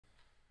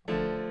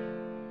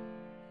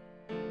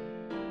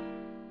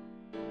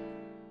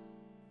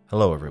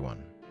Hello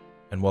everyone,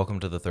 and welcome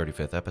to the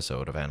 35th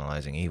episode of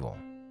Analyzing Evil,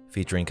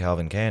 featuring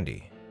Calvin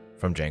Candie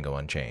from Django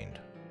Unchained.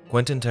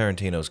 Quentin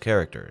Tarantino's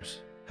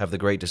characters have the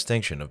great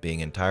distinction of being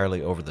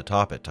entirely over the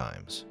top at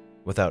times,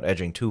 without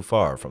edging too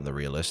far from the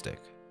realistic.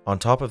 On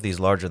top of these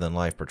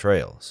larger-than-life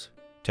portrayals,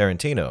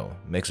 Tarantino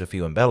makes a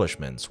few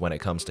embellishments when it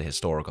comes to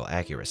historical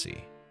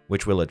accuracy,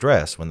 which we'll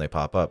address when they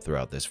pop up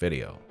throughout this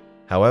video.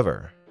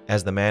 However,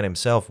 as the man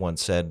himself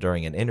once said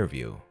during an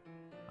interview,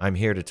 "I'm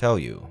here to tell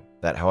you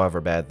that however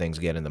bad things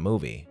get in the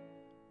movie,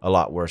 a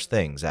lot worse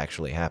things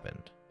actually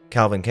happened."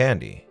 Calvin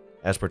Candie,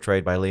 as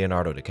portrayed by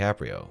Leonardo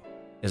DiCaprio,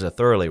 is a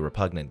thoroughly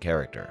repugnant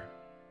character,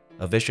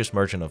 a vicious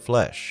merchant of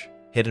flesh,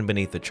 hidden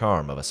beneath the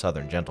charm of a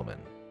southern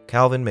gentleman.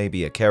 Calvin may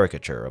be a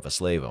caricature of a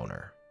slave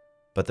owner,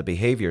 but the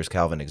behaviors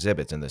Calvin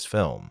exhibits in this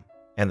film,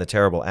 and the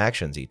terrible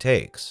actions he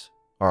takes,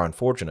 are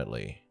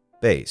unfortunately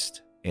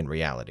based in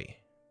reality.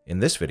 In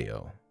this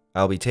video,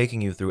 I'll be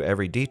taking you through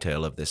every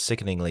detail of this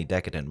sickeningly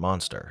decadent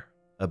monster,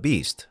 a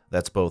beast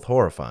that's both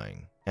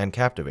horrifying and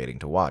captivating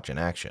to watch in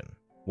action,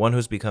 one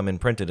who's become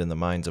imprinted in the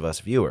minds of us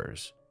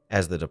viewers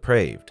as the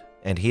depraved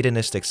and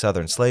hedonistic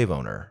southern slave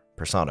owner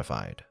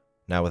personified.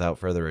 Now without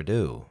further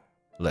ado,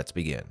 let's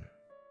begin.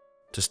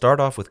 To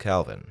start off with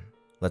Calvin,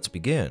 let's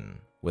begin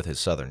with his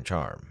southern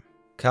charm.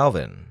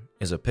 Calvin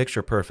is a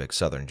picture-perfect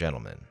southern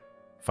gentleman,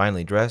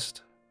 finely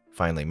dressed,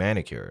 finely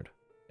manicured,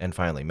 and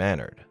finely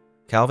mannered.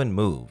 Calvin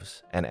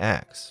moves and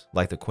acts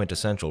like the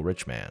quintessential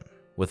rich man,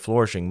 with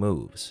flourishing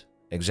moves,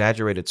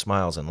 exaggerated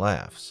smiles and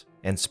laughs,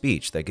 and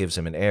speech that gives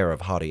him an air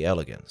of haughty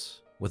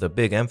elegance, with a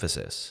big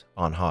emphasis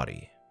on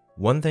haughty.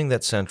 One thing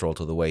that's central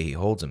to the way he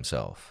holds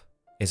himself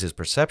is his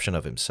perception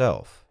of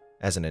himself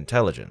as an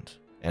intelligent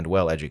and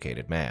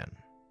well-educated man,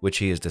 which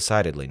he is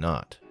decidedly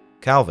not.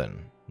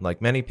 Calvin,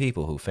 like many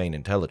people who feign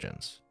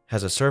intelligence,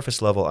 has a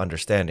surface-level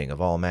understanding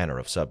of all manner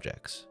of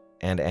subjects,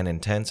 and an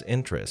intense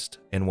interest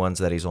in ones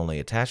that he's only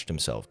attached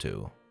himself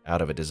to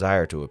out of a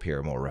desire to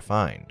appear more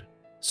refined,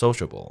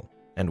 sociable,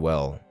 and,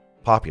 well,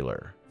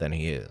 popular than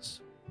he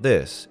is.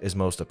 This is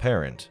most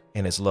apparent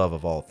in his love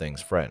of all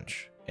things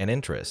French, an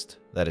interest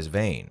that is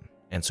vain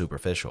and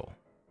superficial.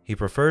 He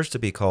prefers to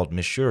be called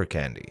Monsieur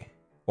Candie,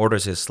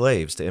 orders his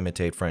slaves to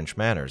imitate French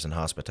manners and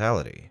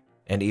hospitality,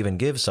 and even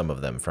gives some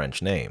of them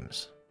French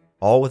names,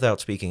 all without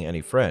speaking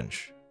any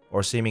French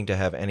or seeming to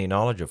have any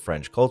knowledge of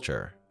French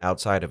culture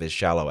outside of his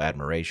shallow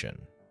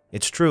admiration.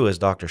 It's true, as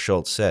Dr.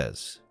 Schultz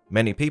says,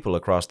 many people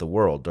across the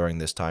world during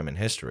this time in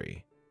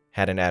history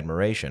had an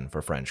admiration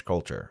for French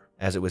culture,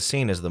 as it was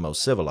seen as the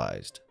most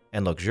civilized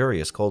and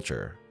luxurious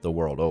culture the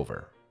world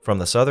over. From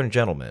the Southern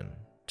gentleman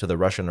to the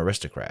Russian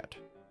aristocrat,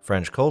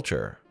 French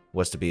culture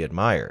was to be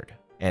admired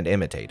and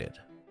imitated.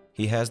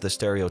 He has the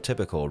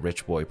stereotypical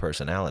rich boy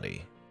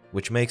personality,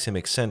 which makes him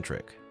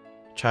eccentric,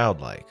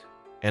 childlike,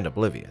 and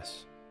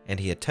oblivious, and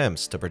he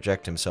attempts to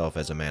project himself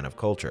as a man of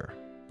culture.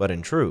 But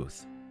in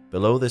truth,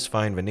 below this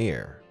fine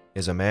veneer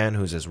is a man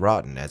who's as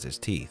rotten as his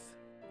teeth,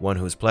 one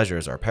whose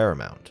pleasures are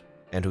paramount,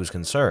 and whose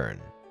concern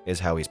is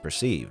how he's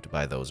perceived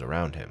by those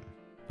around him.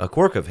 A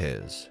quirk of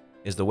his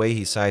is the way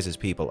he sizes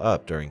people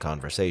up during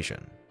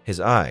conversation,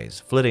 his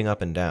eyes flitting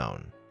up and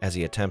down as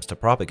he attempts to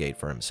propagate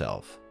for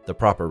himself the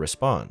proper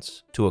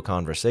response to a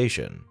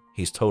conversation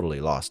he's totally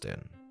lost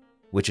in,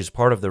 which is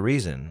part of the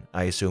reason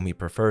I assume he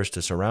prefers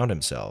to surround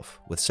himself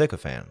with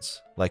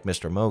sycophants like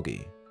Mr.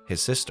 Mogi,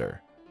 his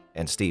sister,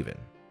 and Stephen.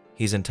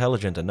 He's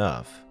intelligent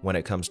enough when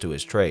it comes to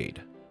his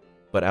trade,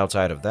 but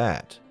outside of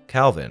that,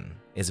 Calvin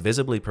is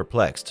visibly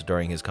perplexed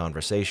during his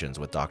conversations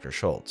with Dr.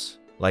 Schultz,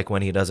 like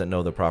when he doesn't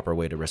know the proper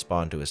way to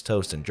respond to his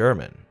toast in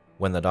German,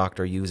 when the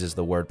doctor uses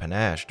the word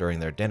panache during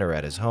their dinner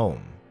at his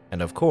home,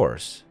 and of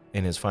course,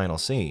 in his final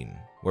scene,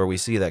 where we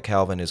see that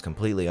Calvin is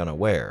completely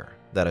unaware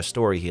that a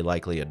story he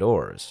likely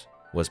adores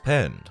was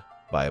penned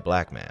by a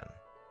black man.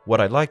 What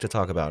I'd like to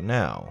talk about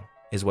now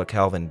is what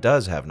Calvin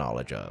does have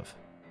knowledge of,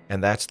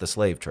 and that's the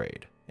slave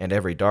trade, and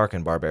every dark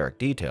and barbaric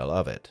detail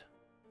of it.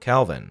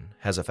 Calvin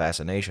has a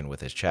fascination with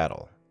his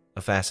chattel, a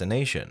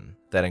fascination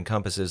that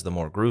encompasses the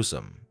more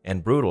gruesome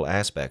and brutal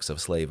aspects of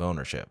slave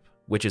ownership,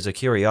 which is a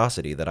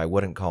curiosity that I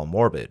wouldn't call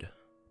morbid,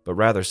 but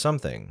rather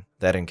something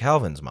that in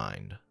Calvin's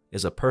mind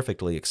is a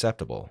perfectly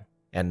acceptable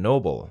and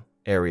noble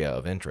area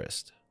of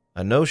interest.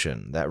 A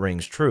notion that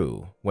rings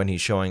true when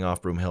he's showing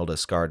off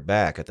Broomhilda's scarred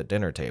back at the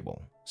dinner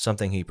table,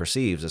 something he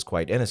perceives as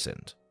quite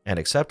innocent and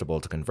acceptable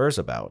to converse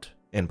about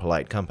in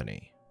polite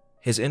company.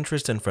 His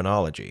interest in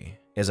phrenology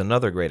is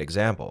another great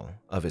example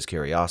of his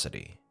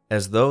curiosity,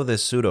 as though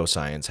this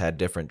pseudoscience had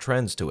different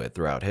trends to it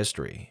throughout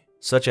history,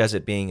 such as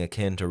it being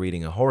akin to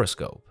reading a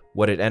horoscope.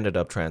 What it ended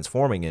up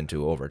transforming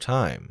into over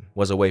time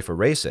was a way for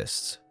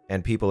racists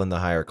and people in the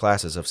higher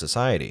classes of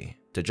society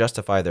to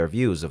justify their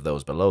views of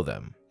those below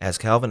them, as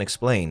Calvin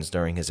explains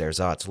during his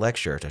ersatz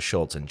lecture to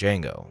Schultz and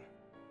Django.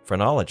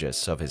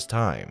 Phrenologists of his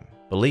time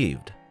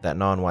believed that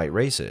non-white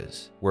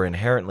races were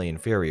inherently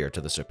inferior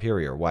to the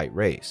superior white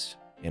race,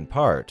 in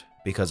part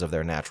because of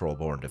their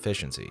natural-born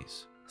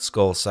deficiencies.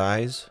 Skull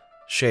size,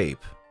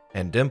 shape,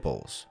 and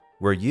dimples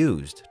were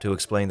used to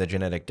explain the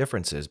genetic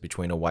differences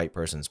between a white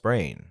person's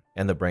brain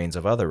and the brains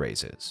of other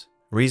races,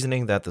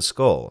 reasoning that the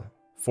skull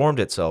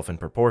formed itself in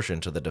proportion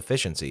to the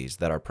deficiencies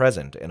that are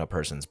present in a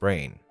person's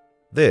brain.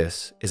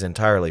 This is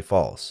entirely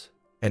false,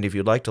 and if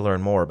you'd like to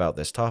learn more about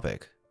this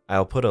topic,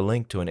 I'll put a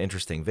link to an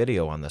interesting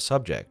video on the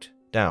subject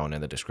down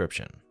in the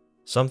description.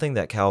 Something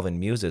that Calvin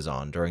muses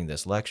on during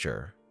this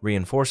lecture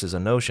reinforces a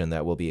notion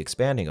that we'll be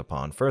expanding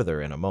upon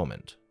further in a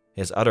moment: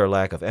 his utter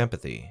lack of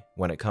empathy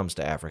when it comes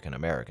to African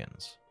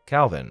Americans.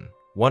 Calvin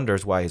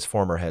wonders why his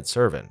former head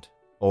servant,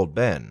 Old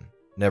Ben,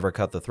 never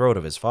cut the throat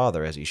of his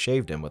father as he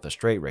shaved him with a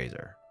straight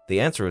razor. The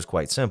answer is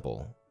quite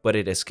simple, but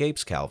it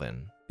escapes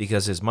Calvin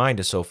because his mind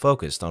is so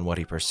focused on what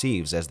he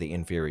perceives as the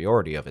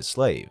inferiority of his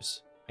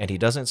slaves, and he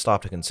doesn't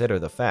stop to consider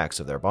the facts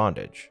of their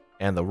bondage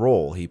and the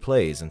role he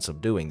plays in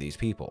subduing these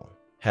people.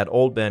 Had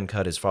Old Ben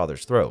cut his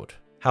father's throat,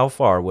 how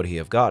far would he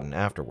have gotten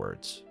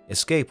afterwards?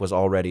 Escape was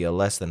already a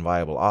less than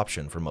viable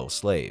option for most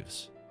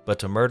slaves, but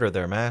to murder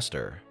their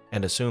master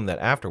and assume that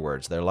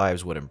afterwards their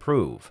lives would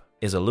improve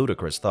is a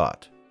ludicrous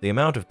thought. The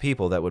amount of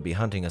people that would be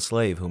hunting a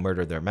slave who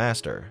murdered their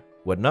master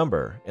would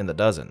number in the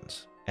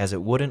dozens, as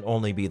it wouldn't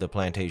only be the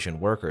plantation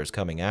workers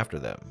coming after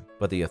them,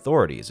 but the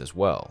authorities as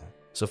well.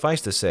 Suffice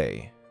to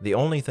say, the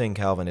only thing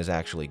Calvin is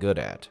actually good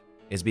at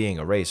is being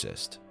a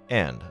racist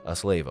and a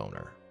slave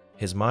owner.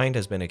 His mind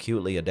has been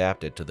acutely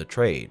adapted to the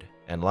trade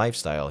and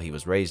lifestyle he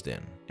was raised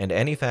in, and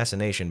any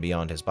fascination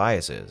beyond his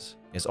biases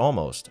is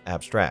almost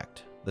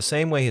abstract. The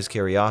same way his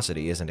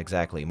curiosity isn't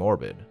exactly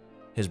morbid,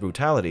 his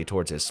brutality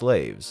towards his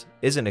slaves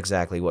isn't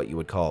exactly what you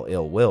would call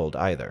ill-willed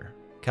either.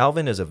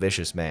 Calvin is a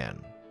vicious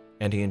man,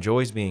 and he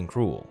enjoys being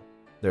cruel.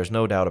 There's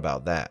no doubt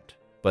about that.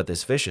 But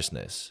this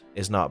viciousness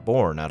is not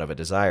born out of a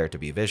desire to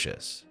be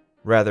vicious.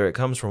 Rather, it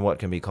comes from what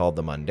can be called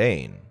the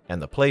mundane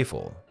and the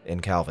playful in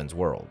Calvin's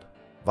world.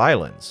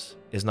 Violence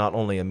is not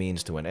only a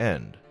means to an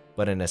end,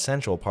 but an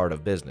essential part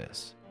of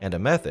business and a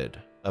method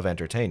of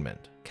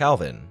entertainment.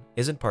 Calvin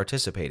isn't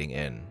participating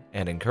in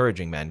and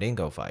encouraging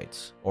Mandingo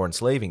fights or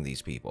enslaving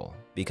these people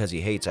because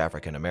he hates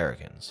African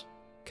Americans.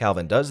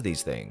 Calvin does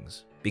these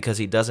things because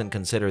he doesn't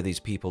consider these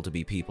people to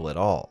be people at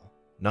all,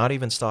 not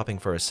even stopping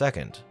for a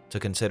second to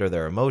consider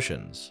their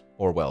emotions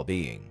or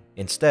well-being.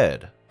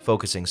 Instead,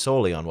 focusing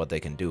solely on what they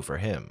can do for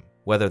him,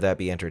 whether that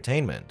be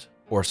entertainment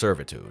or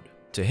servitude.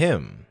 To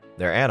him,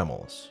 they're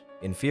animals,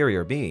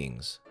 inferior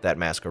beings that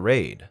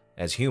masquerade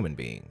as human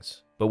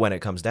beings. But when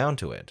it comes down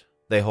to it,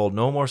 they hold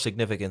no more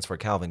significance for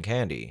Calvin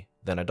Candie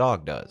than a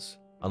dog does,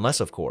 unless,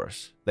 of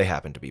course, they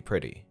happen to be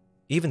pretty.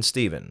 Even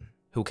Stephen,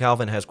 who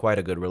Calvin has quite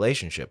a good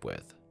relationship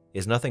with,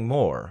 is nothing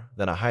more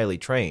than a highly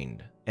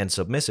trained and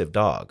submissive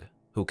dog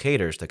who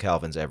caters to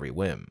Calvin's every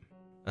whim.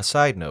 A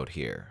side note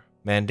here,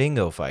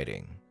 Mandingo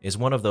fighting is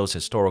one of those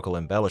historical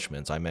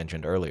embellishments I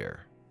mentioned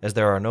earlier, as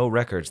there are no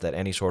records that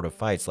any sort of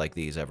fights like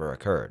these ever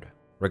occurred.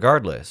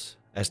 Regardless,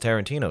 as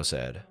Tarantino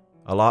said,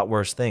 a lot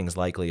worse things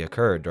likely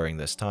occurred during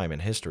this time in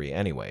history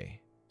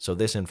anyway, so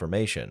this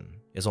information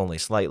is only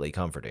slightly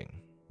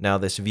comforting. Now,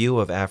 this view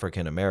of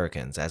African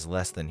Americans as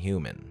less than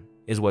human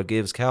is what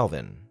gives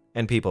Calvin,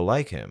 and people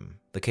like him,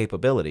 the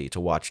capability to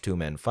watch two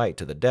men fight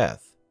to the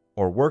death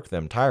or work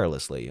them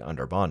tirelessly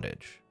under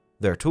bondage.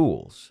 They're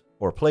tools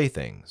or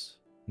playthings,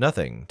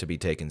 nothing to be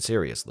taken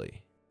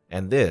seriously.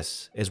 And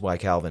this is why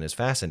Calvin is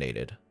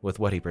fascinated with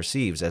what he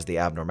perceives as the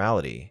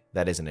abnormality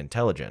that is an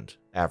intelligent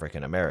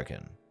African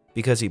American,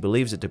 because he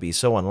believes it to be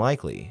so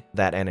unlikely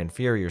that an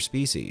inferior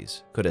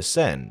species could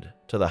ascend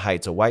to the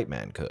heights a white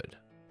man could.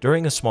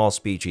 During a small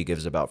speech he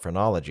gives about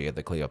phrenology at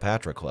the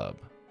Cleopatra Club,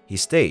 he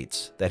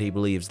states that he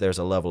believes there's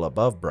a level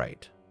above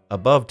bright,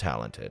 above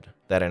talented,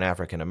 that an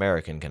African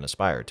American can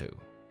aspire to,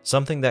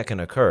 something that can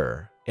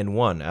occur in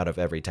 1 out of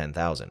every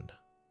 10,000.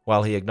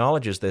 While he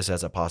acknowledges this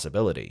as a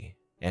possibility,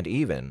 and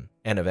even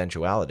an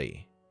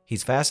eventuality,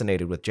 he's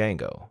fascinated with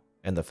Django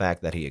and the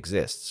fact that he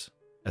exists,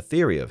 a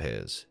theory of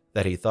his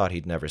that he thought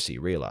he'd never see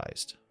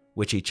realized,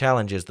 which he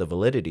challenges the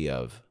validity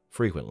of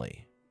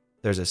frequently.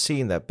 There's a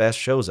scene that best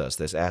shows us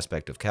this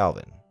aspect of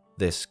Calvin,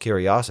 this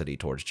curiosity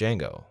towards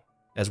Django,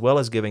 as well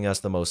as giving us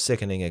the most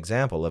sickening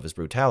example of his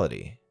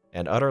brutality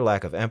and utter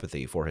lack of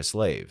empathy for his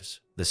slaves,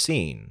 the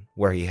scene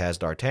where he has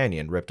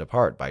D'Artagnan ripped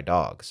apart by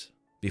dogs.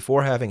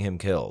 Before having him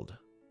killed,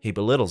 he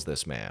belittles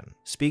this man,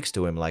 speaks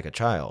to him like a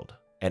child,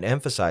 and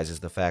emphasizes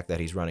the fact that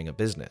he's running a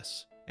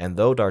business, and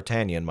though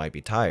D'Artagnan might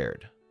be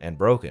tired and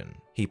broken,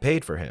 he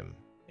paid for him,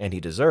 and he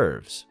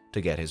deserves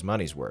to get his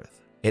money's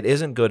worth. It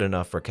isn't good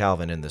enough for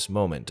Calvin in this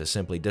moment to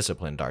simply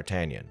discipline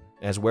D'Artagnan,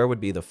 as where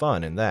would be the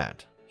fun in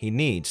that? He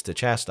needs to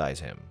chastise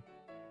him,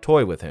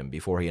 toy with him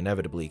before he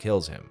inevitably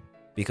kills him,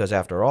 because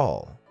after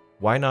all,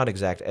 why not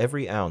exact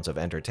every ounce of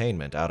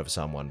entertainment out of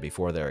someone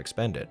before they're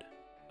expended?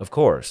 Of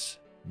course,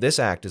 this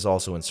act is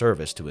also in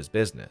service to his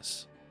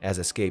business, as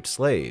escaped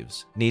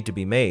slaves need to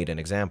be made an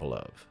example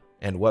of,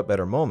 and what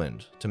better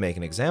moment to make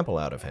an example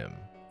out of him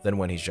than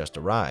when he's just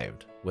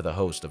arrived with a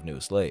host of new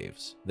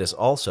slaves. This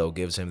also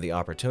gives him the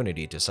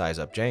opportunity to size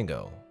up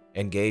Django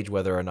and gauge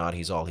whether or not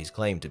he's all he's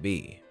claimed to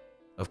be.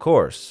 Of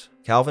course,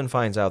 Calvin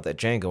finds out that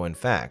Django in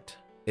fact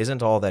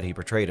isn't all that he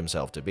portrayed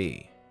himself to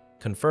be,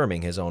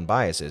 confirming his own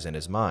biases in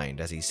his mind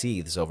as he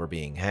seethes over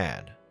being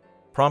had,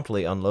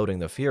 promptly unloading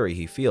the fury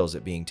he feels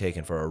at being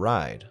taken for a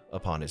ride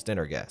upon his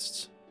dinner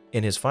guests.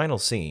 In his final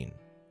scene,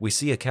 we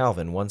see a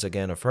Calvin once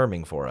again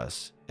affirming for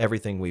us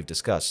everything we've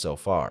discussed so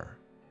far,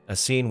 a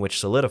scene which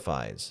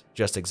solidifies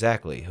just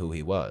exactly who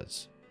he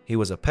was. He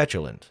was a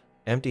petulant,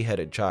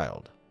 empty-headed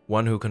child,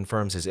 one who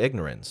confirms his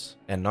ignorance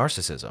and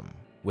narcissism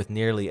with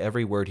nearly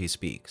every word he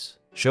speaks,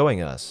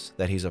 showing us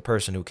that he's a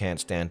person who can't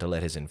stand to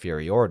let his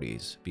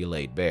inferiorities be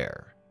laid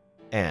bare.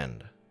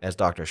 And, as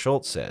Dr.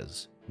 Schultz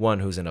says, one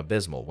who's an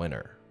abysmal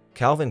winner.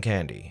 Calvin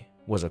Candie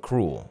was a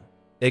cruel,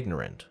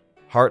 ignorant,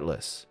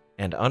 heartless,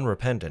 and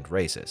unrepentant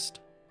racist,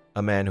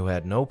 a man who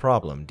had no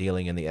problem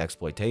dealing in the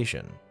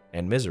exploitation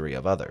and misery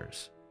of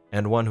others,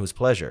 and one whose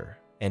pleasure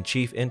and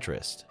chief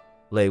interest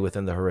lay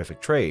within the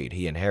horrific trade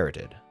he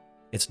inherited.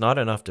 It's not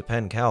enough to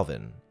pen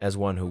Calvin as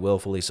one who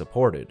willfully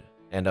supported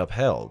and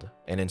upheld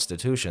an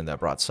institution that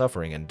brought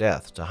suffering and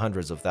death to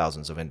hundreds of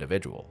thousands of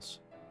individuals,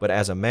 but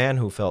as a man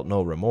who felt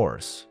no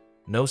remorse,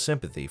 no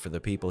sympathy for the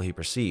people he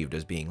perceived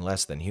as being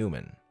less than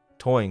human,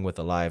 toying with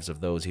the lives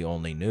of those he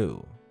only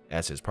knew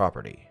as his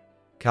property.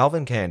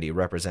 Calvin Candie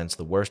represents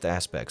the worst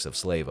aspects of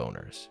slave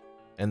owners,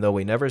 and though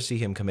we never see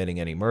him committing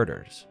any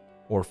murders,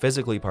 or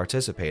physically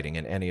participating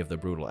in any of the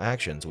brutal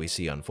actions we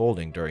see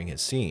unfolding during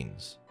his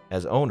scenes,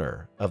 as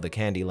owner of the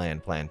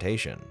Candyland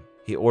plantation,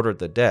 he ordered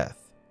the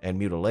death and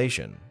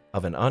mutilation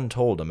of an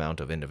untold amount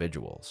of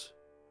individuals,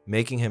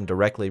 making him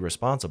directly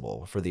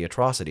responsible for the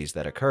atrocities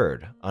that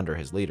occurred under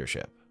his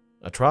leadership,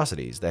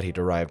 atrocities that he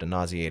derived a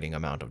nauseating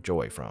amount of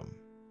joy from,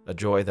 a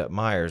joy that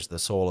mires the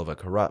soul of a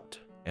corrupt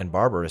and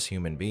barbarous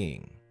human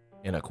being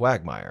in a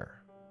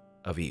quagmire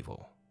of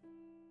evil.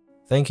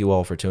 Thank you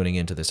all for tuning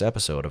into this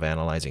episode of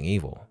Analyzing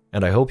Evil,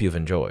 and I hope you've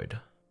enjoyed.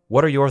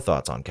 What are your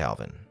thoughts on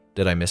Calvin?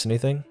 Did I miss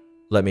anything?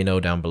 Let me know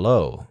down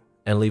below,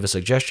 and leave a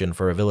suggestion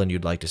for a villain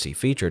you'd like to see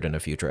featured in a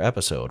future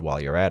episode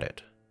while you're at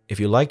it. If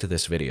you liked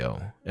this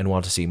video and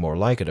want to see more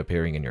like it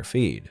appearing in your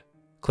feed,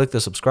 click the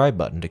subscribe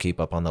button to keep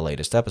up on the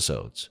latest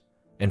episodes,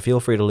 and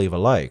feel free to leave a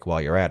like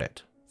while you're at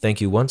it.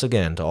 Thank you once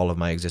again to all of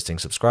my existing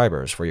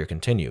subscribers for your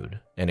continued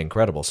and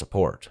incredible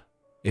support.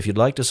 If you'd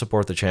like to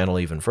support the channel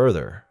even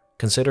further,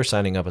 consider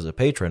signing up as a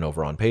patron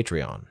over on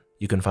Patreon.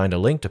 You can find a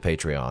link to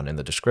Patreon in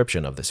the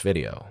description of this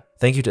video.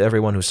 Thank you to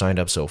everyone who signed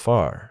up so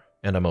far,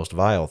 and a most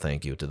vile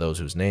thank you to those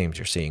whose names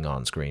you're seeing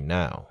on screen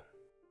now.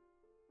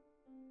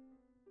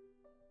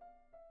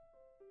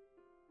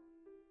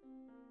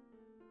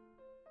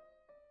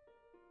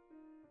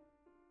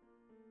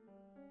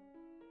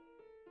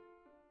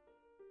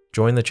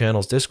 Join the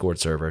channel's Discord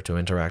server to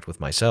interact with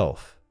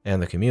myself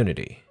and the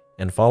community,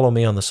 and follow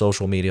me on the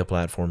social media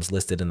platforms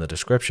listed in the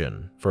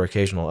description for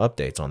occasional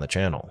updates on the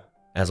channel.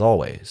 As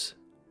always,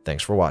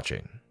 thanks for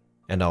watching,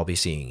 and I'll be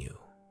seeing you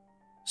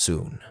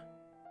soon.